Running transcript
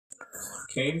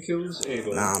Cain kills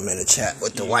Abel. Now I'm in the chat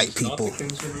with the white people.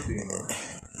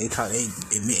 They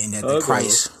admitting that the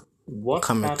Christ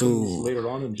coming through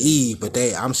Eve, but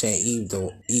I'm saying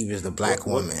Eve is the black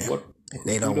woman.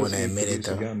 They don't want to admit it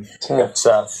though.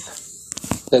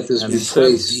 That is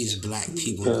because these black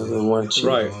people,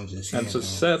 right? And so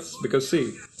Seth, because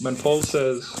see, when Paul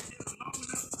says,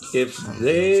 if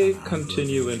they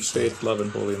continue in faith, love, and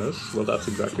holiness, well, that's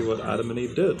exactly what Adam and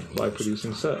Eve did by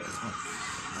producing Seth.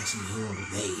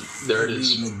 There it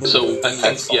is. So I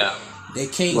think, they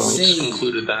can't say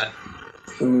concluded that.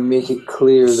 And we make it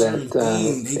clear that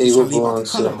Abel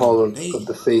belongs to the hall of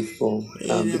the faithful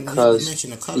because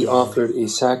he offered a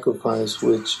sacrifice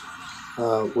which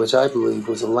I believe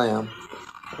was a lamb,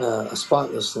 a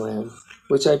spotless lamb,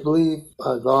 which I believe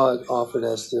God offered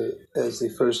as the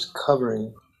first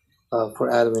covering for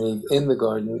Adam and Eve in the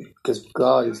garden, because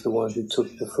God is the one who took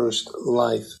the first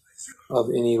life of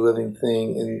any living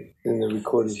thing in the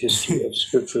recorded history of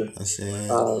Scripture.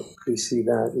 We see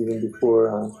that even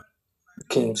before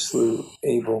Cain slew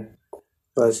Abel.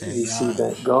 But we see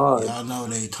that God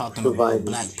provided,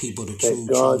 that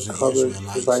God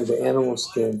provided the animal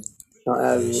skin. Now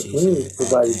Adam and Eve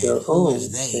provided their own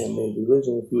man-made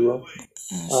religion, if you will,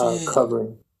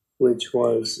 covering, which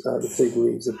was the fig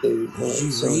leaves that they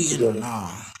sewn together,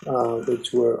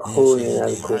 which were wholly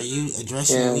inadequate.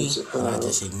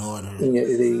 And yet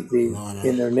they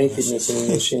in their nakedness and in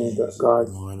their shame, God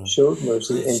showed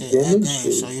mercy and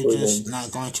demonstrated for them.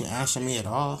 Not going to answer me at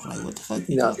all. Like, what the fuck?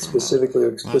 Not specifically or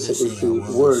explicitly through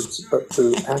words, but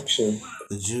through action.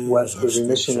 What the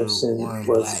remission of sin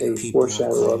was a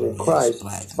foreshadow of in Christ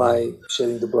by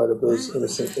shedding the blood of those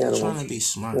innocent animals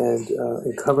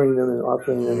and covering them and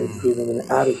offering them and giving them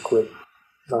an adequate,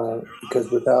 because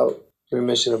without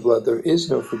remission of blood there is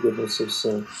no forgiveness of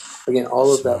sin. Again,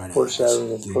 all of that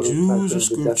foreshadowing and prototyping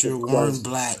the death of Christ,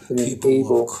 and then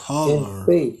Abel in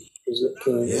faith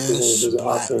came as an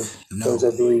offering, because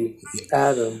I believe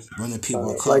Adam,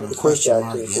 like the first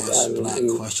actions of Adam and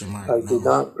Eve, did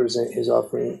not present his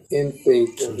offering in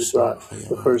faith, and he brought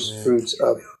the first fruits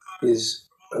of his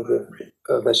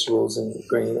the vegetables and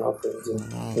grain offerings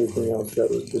and everything else that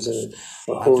was presented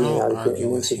were wholly inadequate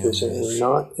and insufficient, and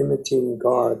not imitating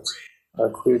God's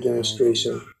clear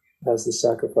demonstration as the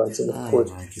sacrifice. And of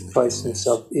course, Christ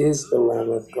himself is the Lamb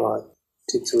of God,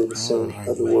 takes away the sin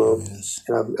of the world.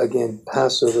 And again,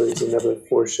 Passover is another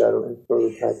foreshadow and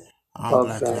prototype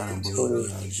of that atoning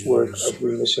work of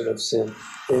remission of sin,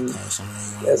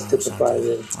 as typified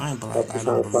and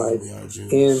personified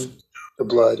in the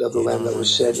blood of the Lamb that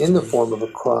was shed in the form of a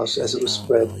cross, as it was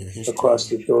spread across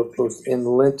the doorpost and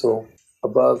lintel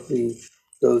above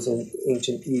those in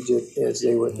ancient Egypt, as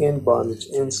they were in bondage,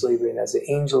 in slavery, and as the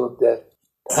angel of death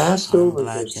passed over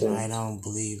their sin.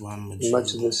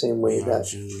 Much in the same way that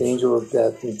the angel of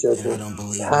death and judgment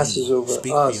passes over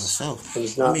us and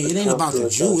is not it ain't about the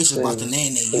Jew, it's about the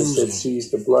name they use. Instead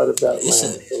sees the blood of that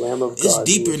Lamb, the Lamb of God. It's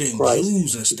deeper than Christ,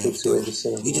 Jews and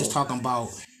stuff. We just talking talking about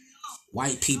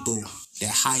white people that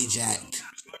hijacked.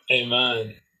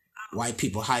 Amen. White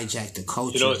people hijacked the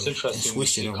culture. You know, it's interesting. And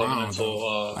switched it around.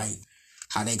 Like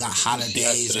how they got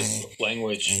holidays and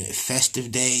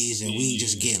festive days, and we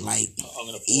just get like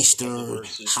Easter,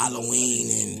 Halloween,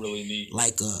 and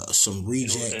like some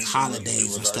reject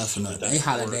holidays and stuff. And they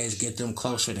holidays get them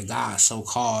closer to God,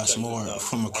 so-called. It's more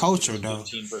from a culture though.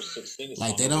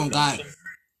 Like they don't got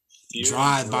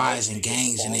drive-bys and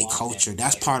gangs in their culture.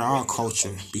 That's part of our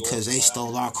culture, because they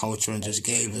stole our culture and just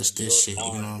gave us this shit. You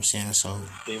know what I'm saying? So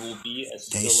they will be as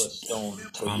still as stone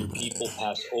till your people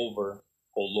pass over,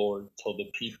 O Lord, till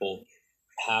the people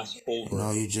pass over.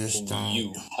 No, you just don't.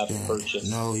 You have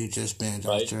purchased. No, you just been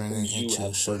doctrinating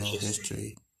into pseudo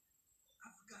history.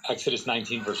 Exodus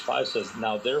 19 verse 5 says,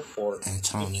 "Now therefore,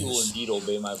 if you will indeed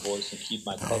obey my voice and keep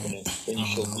my covenant, then you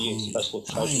shall be a special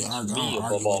treasure to me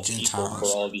above all people, for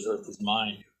all the earth is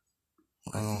mine."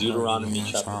 Deuteronomy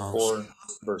chapter 4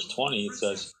 verse 20, it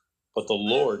says, "But the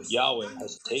Lord, Yahweh,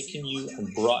 has taken you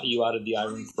and brought you out of the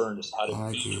iron furnace, out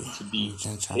of Egypt, to be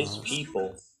his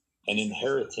people, an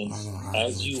inheritance,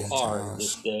 as you are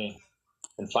this day."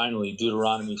 And finally,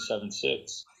 Deuteronomy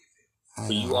 7:6,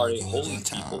 "For you are a holy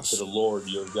people to the Lord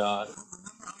your God.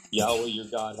 Yahweh your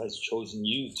God has chosen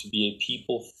you to be a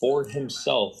people for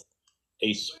himself,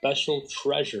 a special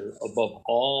treasure above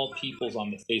all peoples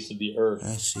on the face of the earth."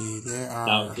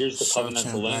 Now, here's the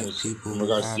covenantal language in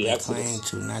regards to the Exodus.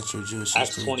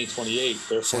 Acts 20:28,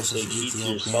 "Therefore take heed to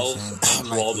yourselves and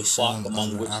to all the flock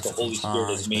among which the Holy Spirit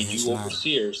has made you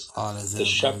overseers, to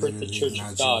shepherd the church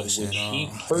of God, which he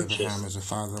purchased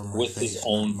with his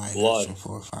own blood."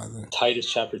 Titus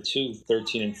chapter 2,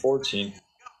 13 and 14,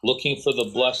 looking for the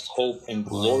blessed hope and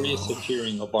glorious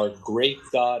appearing of our great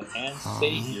God and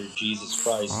Savior, Jesus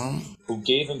Christ, who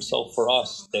gave himself for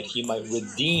us, that he might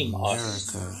redeem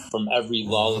us from every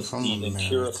lawless deed and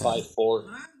purify for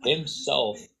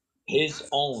himself his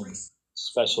own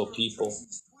special people,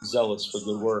 zealous for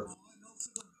good work.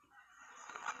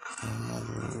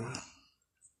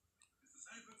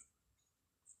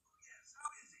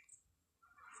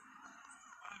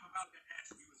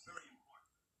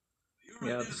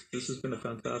 Yeah, this has been a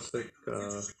fantastic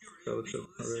fellowship.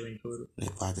 I really enjoyed it. They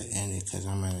about to end it because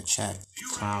I'm in a chat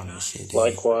clown and shit.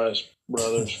 Likewise,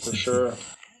 brothers, for sure.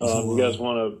 You guys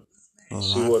want to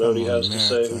see what Odie has to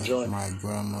say? Who joined? My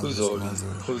grandmother's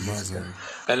mother.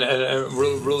 And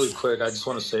really quick, I just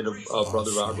want to say to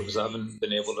Brother Robert, because I haven't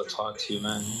been able to talk to you,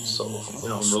 man. So,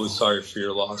 I'm really sorry for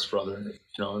your loss, brother.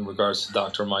 In regards to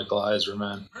Dr. Michael Heiser,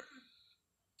 man.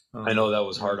 I know that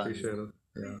was hard on you. Appreciate it.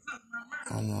 Yeah.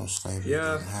 I know slavery.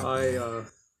 Yeah,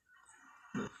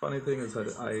 the funny thing is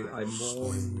that I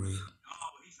mourned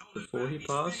before he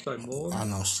passed. I mourned. I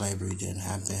know slavery didn't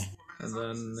happen. And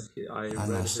then I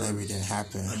know slavery didn't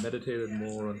happen. I meditated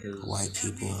more on his white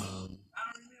people.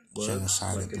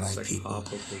 Genocided black people.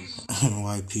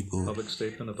 White people. Public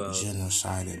statement about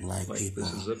genocided black people.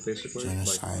 This is it basically.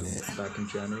 Genocided back in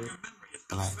January.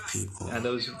 Black people. And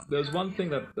there was one thing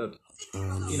that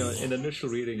in initial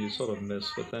reading you sort of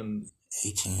missed, but then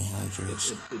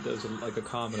 1800s. There's a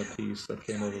calm and a peace that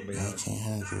came over me.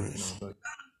 1800s.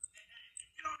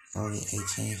 Early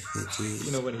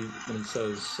 1850s. When he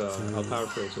says, I'll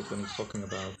paraphrase it, when he's talking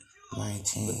about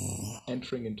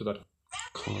entering into that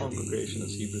congregation,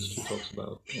 as Hebrews 2 talks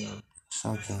about,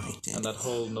 something like that. And that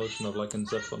whole notion of like in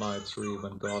Zephaniah 3,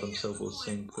 when God himself will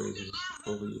sing praises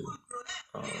over you.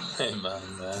 Amen,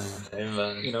 man.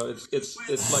 Amen. It's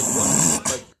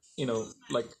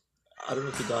like I don't know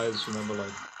if you guys remember,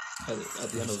 like at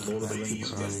the end of Lord of the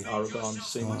Rings, when Aragorn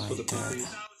sings for the people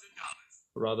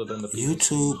rather than the people.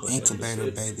 YouTube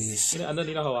incubator babies. And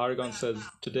then how Aragorn says,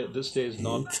 "Today, this day is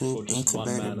not for just one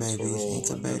man, it's for all.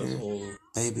 Incubator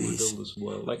babies. Build this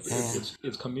world." Like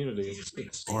it's community.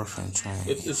 It's orphan trains.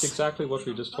 It's exactly what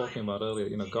we were just talking about earlier.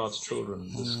 God's children,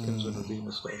 this kinsman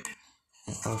redeemer stuff.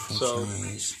 Orphan so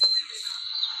trains.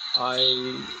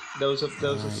 There was a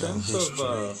sense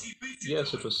of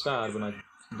yes, it was sad when I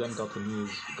then got the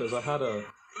news, because I had a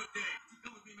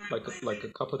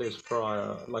couple of days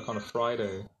prior, like on a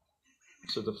Friday,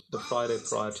 so the Friday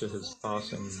prior to his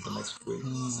passing the next week,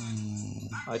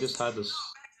 I just had this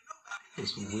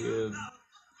weird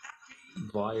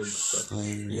vibe that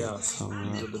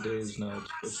these are the days now,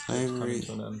 it's coming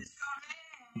to an end.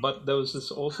 But there was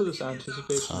this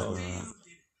anticipation of,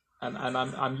 and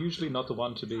I'm usually not the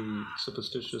one to be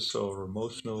superstitious or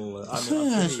emotional.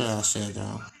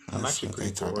 I'm actually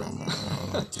pretty boring.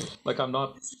 Like I'm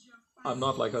not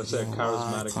like I say a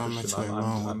charismatic Christian.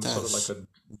 I'm sort of like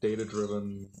a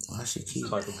data-driven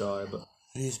type of guy. But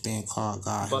he's being called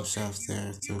God himself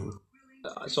there too.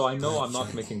 So I know I'm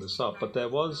not making this up, but there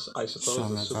was, I suppose,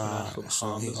 a supernatural calmness.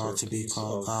 So he ought to be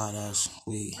called God as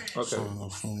we. Okay.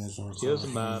 Here's a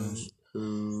man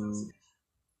who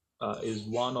is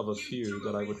one of a few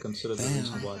that I would consider the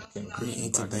reason why I became a Christian.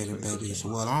 Incubator babies.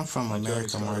 Well, I'm from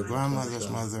America. My grandmother's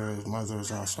mother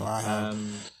is also. I have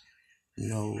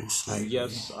no slavery. And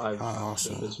yes,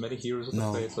 there's many heroes of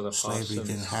the faith that have slavery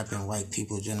didn't happen. White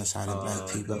people genocided black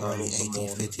people early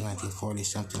 1850, 1940,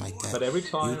 something like that. But every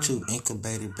time YouTube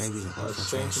incubator babies and orphan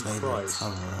train slavery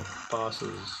cover up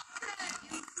passes.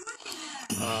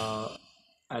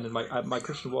 And in my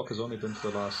Christian walk has only been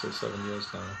for the last 7 years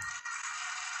now.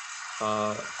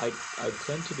 I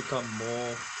tend to become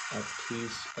more at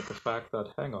peace at the fact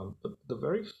that, hang on, the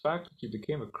very fact that you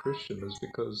became a Christian is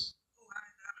because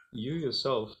you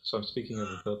yourself, so I'm speaking as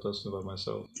a third person about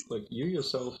myself, like you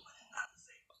yourself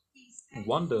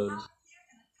wondered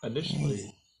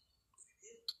initially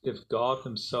if God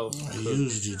himself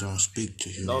usually don't speak to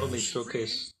you. Not only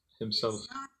showcase himself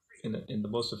in the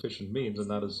most efficient means, and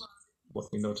that is what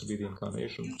we know to be the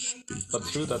incarnation, but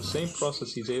through that same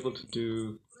process he's able to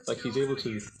do, like he's able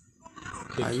to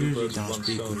hit two birds with one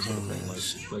stone sort of thing.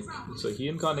 Like so he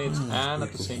incarnates and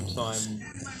at the same time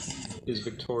is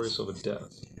victorious over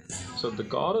death. So the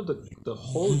God of the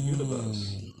whole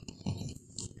universe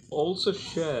also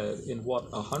shared in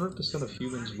what 100% of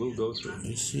humans will go through.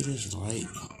 You see this light?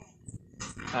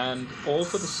 And all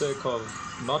for the sake of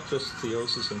not just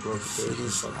theosis and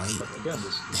glorification, but again,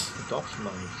 this adoption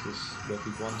language, this that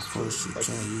he wants to, like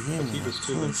Hebrews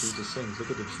 2 when Jesus sings,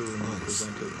 look at the children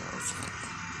presented.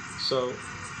 So,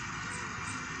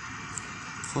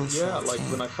 yeah, like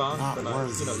when I found,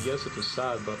 yes, it was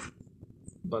sad,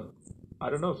 but I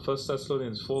don't know, 1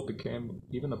 Thessalonians 4 became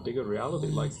even a bigger reality.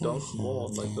 Like, don't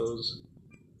mourn like those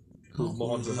who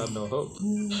mourn who have no hope.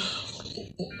 You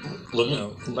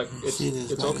know, like, it's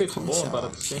okay to mourn, but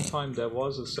at the same time, there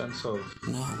was a sense of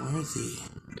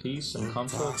peace and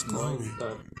comfort, knowing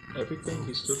that everything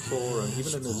he stood for, and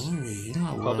even in his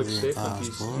public statement,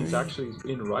 he's actually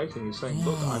in writing. He's saying,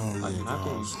 "Look, I'm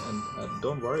happy, and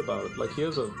don't worry about it." Like,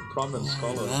 here's a prominent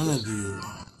scholar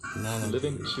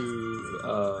living to,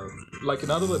 like, in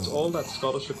other words, all that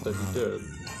scholarship that he did.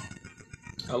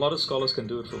 A lot of scholars can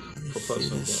do it for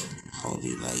personal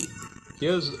gain.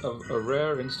 Here's a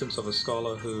rare instance of a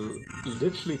scholar who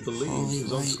literally believes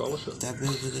his own scholarship.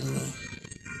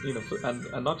 You know,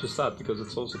 and not just that, because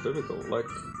it's also biblical. Like,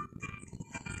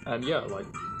 and yeah, like,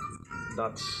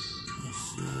 that's.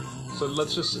 So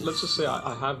let's just say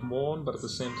I have mourned, but at the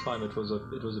same time it was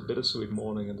a bittersweet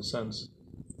mourning in the sense.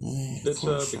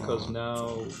 Bitter because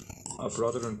now our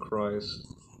brother in Christ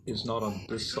is not on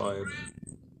this side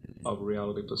of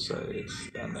reality per se,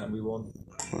 and we want,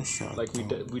 like,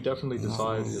 we definitely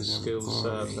desire his skill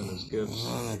set and his gifts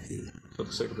for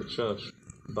the sake of the church,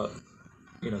 but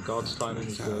you know, God's timing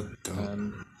is good,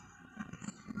 and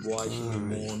why should we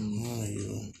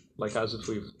mourn like as if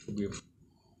we've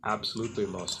absolutely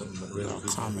lost him, but really we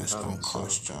haven't.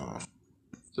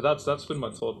 So that's been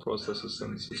my thought processes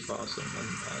since his passing, and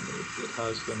it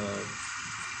has been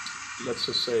let's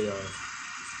just say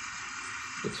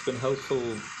it's been helpful.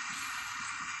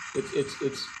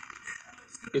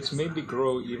 It's made me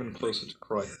grow even closer to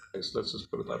Christ. Let's just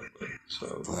put it that way.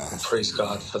 So praise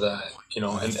God for that. You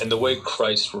know, and the way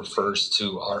Christ refers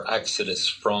to our exodus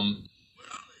from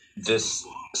this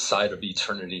side of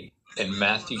eternity. In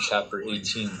Matthew chapter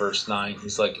 18, verse 9,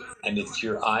 he's like, "And if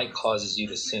your eye causes you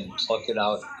to sin, pluck it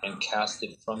out and cast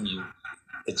it from you.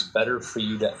 It's better for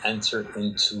you to enter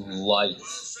into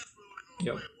life."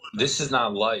 Yep. This is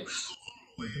not life.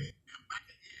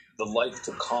 The life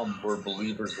to come where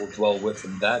believers will dwell with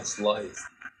him, that's life.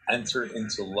 Enter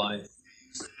into life.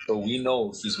 So we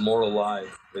know he's more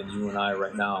alive than you and I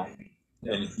right now.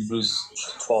 In Hebrews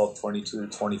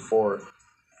 12:22-24,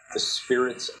 the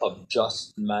spirits of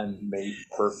just men made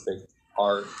perfect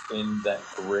are in that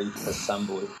great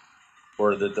assembly,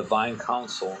 where the divine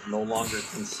council no longer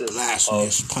consists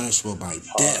of punishable by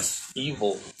death,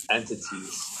 evil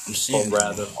entities, but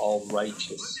rather all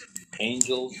righteous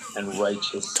angels and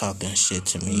righteous talking shit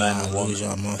to me. Men and women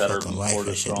y'all that are motherfucking before life the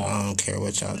and shit. throne. I don't care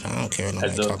what y'all. I don't care what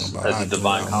nobody talking about. As the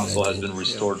divine council has been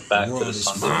restored back to the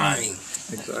sons of men.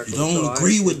 Exactly. You don't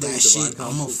agree with that shit,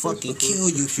 I'm gonna fucking kill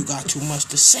you if you got too much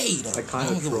to say, though. I kind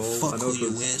of troll. I know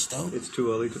it's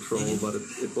too early to troll, but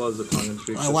it was a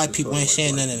tongue-in-cheek. White people ain't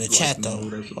saying nothing in the chat, though.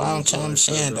 Well, I'm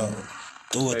saying, though,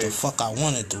 do what the fuck I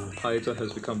want to do. Paita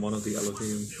has become one of the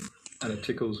Elohim, and it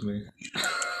tickles me.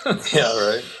 Yeah,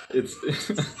 right. It's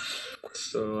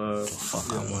so.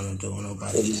 Fuck, I want to do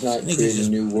nobody. But he's not creating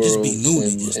new worlds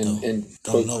and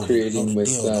co-creating with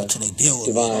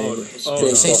divine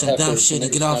spiritual say some dumb shit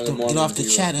and get off the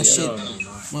chat and shit.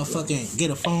 Motherfucking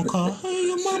get a phone call. Hey,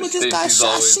 your mama just got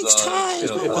shot 6 times.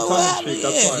 What happened?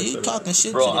 Yeah, you talking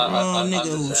shit to the wrong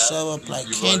nigga who show up like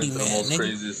Candyman. The most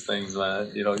craziest things, man.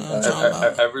 You know,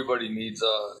 everybody needs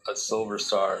a silver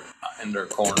star in their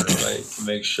corner, right? To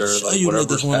make sure, like, you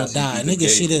whatever's niggas want to passing die. through the Niggas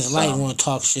see gate this light and want to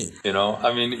talk shit. You know,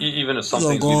 I mean, even if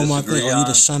something go we on my disagree thing. on, You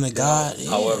the son of God. Yeah,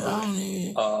 however,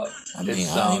 I mean,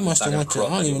 he must have went to. I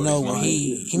don't even know where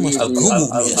he must have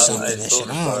Googled me or something. That shit.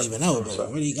 I don't even know, but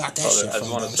where he got that shit from? I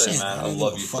just want to say, man, I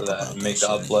love you for that. May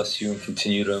God bless you and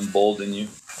continue to embolden you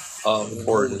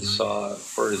for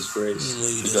His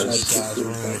grace.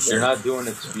 Because you're not doing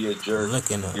it to be a jerk.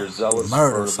 You're zealous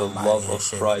for the love of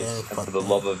Christ and for the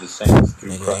love of His saints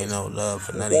through Christ. Ain't no love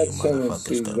for none of you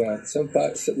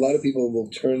motherfuckers. A lot of people will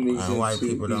turn these into white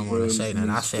people don't want to say that.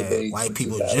 I said white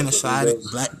people genocided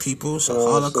black people, so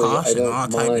honestly, Holocaust and all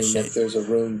type of shit. There's a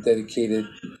room dedicated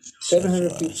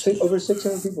 700 people, over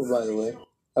 600 people, by the way,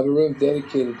 have a room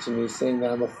dedicated to me, saying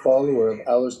that I'm a follower of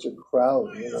Aleister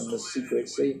Crowley and I'm the secret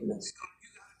Satanist.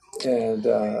 And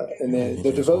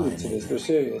they're devoted to this. They're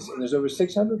serious. And there's over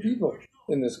 600 people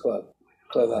in this club.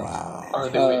 Wow. Are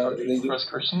they professed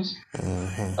Christians?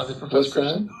 Are they professed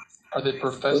Christians? Are they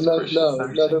professed Christians?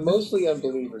 No, they're mostly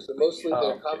unbelievers. They're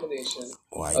a combination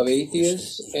of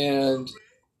atheists and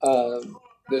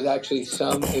there's actually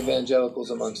some evangelicals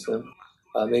amongst them,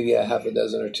 maybe a half a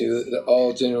dozen or two. They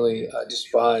all generally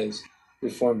despise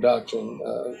Reformed doctrine.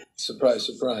 Surprise,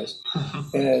 surprise.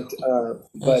 And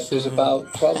but there's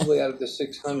about, probably out of the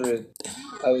 600,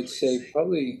 I would say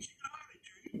probably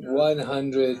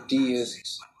 100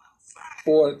 deists,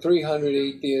 300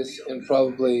 atheists, and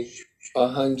probably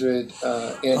 100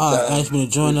 asked me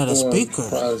to join as a speaker.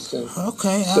 Protestant.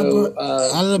 Okay, So,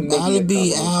 I'll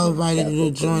be invited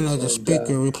to join as a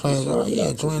speaker. Replays. Oh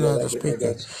yeah, join as a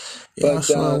speaker. Yeah, I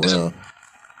sure will.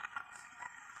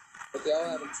 But they all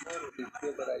have in common. They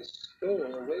feel that I stole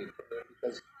away from them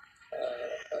because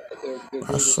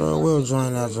I sure will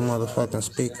join as a motherfucking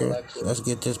speaker. Let's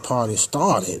get this party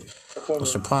started. I'm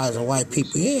surprising white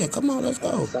people. Yeah, come on, let's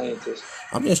go.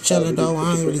 I'm just chilling though.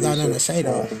 I ain't really got nothing to say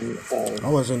though. I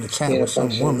was in the chat with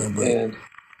some woman, but and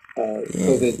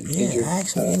COVID-injured,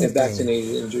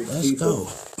 vaccinated injured people.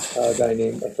 A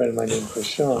friend of mine named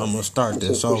Prashant. I'm gonna start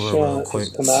this over real quick.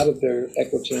 Has come out of their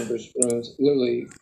echo chambers rooms, literally